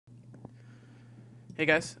Hey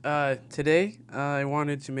guys, today I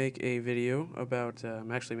wanted to make a video about,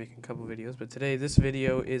 I'm actually making a couple videos, but today this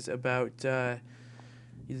video is about the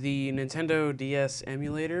Nintendo DS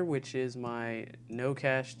emulator, which is my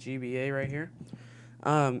no-cache GBA right here.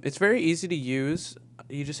 It's very easy to use.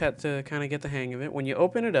 You just have to kind of get the hang of it. When you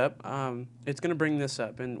open it up, it's going to bring this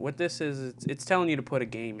up, and what this is, it's telling you to put a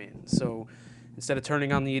game in. So instead of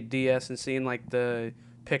turning on the DS and seeing like the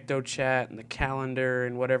Picto chat and the calendar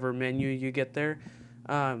and whatever menu you get there,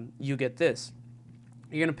 you get this.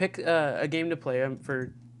 You're going to pick a game to play.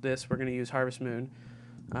 For this, we're going to use Harvest Moon.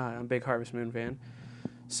 I'm a big Harvest Moon fan.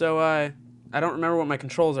 So I don't remember what my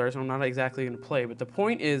controls are, so I'm not exactly going to play. But the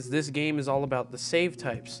point is, this game is all about the save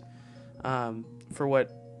types. And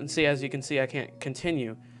see, as you can see, I can't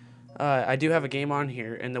continue. I do have a game on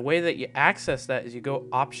here, and the way that you access that is you go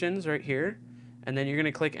Options right here, and then you're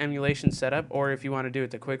going to click Emulation Setup, or if you want to do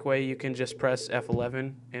it the quick way, you can just press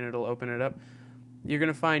F11, and it'll open it up. You're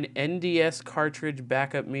going to find NDS Cartridge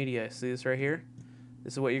Backup Media. See this right here?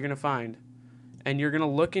 This is what you're going to find. And you're going to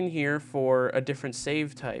look in here for a different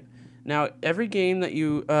save type. Now, every game that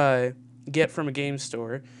you get from a game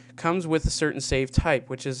store comes with a certain save type,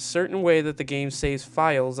 which is a certain way that the game saves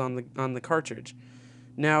files on the cartridge.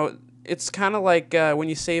 Now, it's kind of like when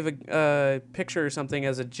you save a picture or something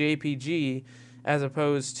as a JPG as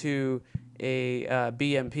opposed to a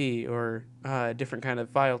BMP or a different kind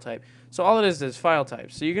of file type. So all it is file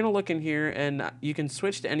types. So you're going to look in here, and you can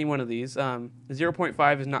switch to any one of these.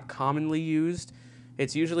 0.5 is not commonly used.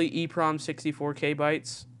 It's usually EEPROM 64K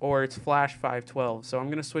bytes, or it's Flash 512. So I'm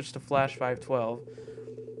going to switch to Flash 512.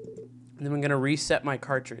 And then I'm going to reset my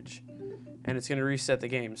cartridge, and it's going to reset the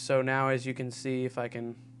game. So now, as you can see, if I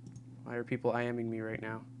can... Why are people IMing me right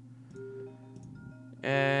now?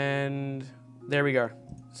 And there we go.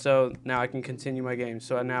 So now I can continue my game.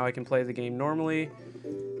 So now I can play the game normally,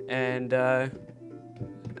 and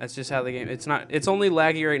that's just how the game. It's only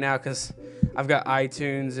laggy right now because I've got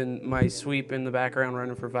iTunes and my sweep in the background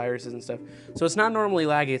running for viruses and stuff. So it's not normally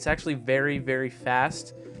laggy. It's actually very, very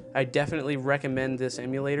fast. I definitely recommend this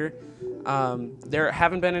emulator. There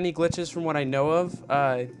haven't been any glitches from what I know of,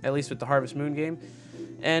 at least with the Harvest Moon game.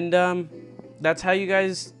 And that's how you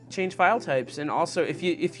guys change file types. And also, if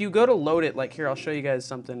you go to load it, like here, I'll show you guys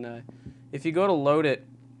something. If you go to load it,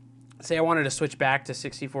 say I wanted to switch back to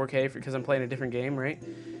 64K because I'm playing a different game, right?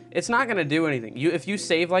 It's not going to do anything. If you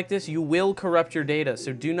save like this, you will corrupt your data.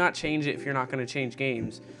 So do not change it if you're not going to change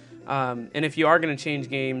games. And if you are going to change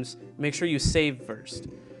games, make sure you save first.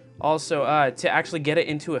 Also, to actually get it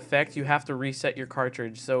into effect, you have to reset your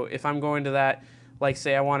cartridge. So if I'm going to that, like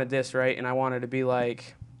say I wanted this, right, and I wanted to be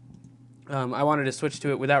like, I wanted to switch to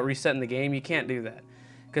it without resetting the game, you can't do that.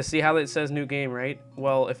 Because see how it says new game, right?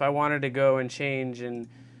 Well, if I wanted to go and change and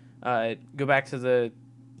go back to the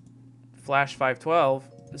Flash 512,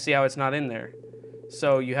 see how it's not in there.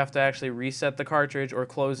 So you have to actually reset the cartridge or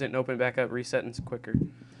close it and open it back up, reset and quicker.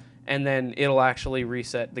 And then it'll actually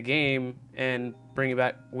reset the game and bring it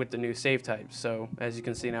back with the new save type. So as you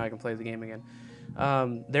can see now, I can play the game again.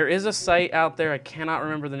 There is a site out there, I cannot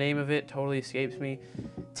remember the name of it, totally escapes me.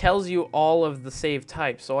 Tells you all of the save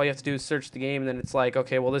types. So all you have to do is search the game, and then it's like,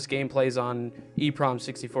 okay, well this game plays on EEPROM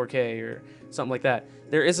 64K or something like that.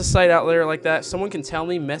 There is a site out there like that. Someone can tell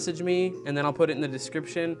me, message me, and then I'll put it in the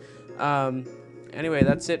description. Anyway,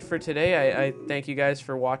 that's it for today. I thank you guys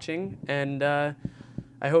for watching, and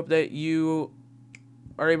I hope that you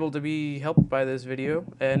are able to be helped by this video.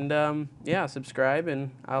 And yeah, subscribe,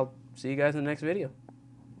 and I'll see you guys in the next video.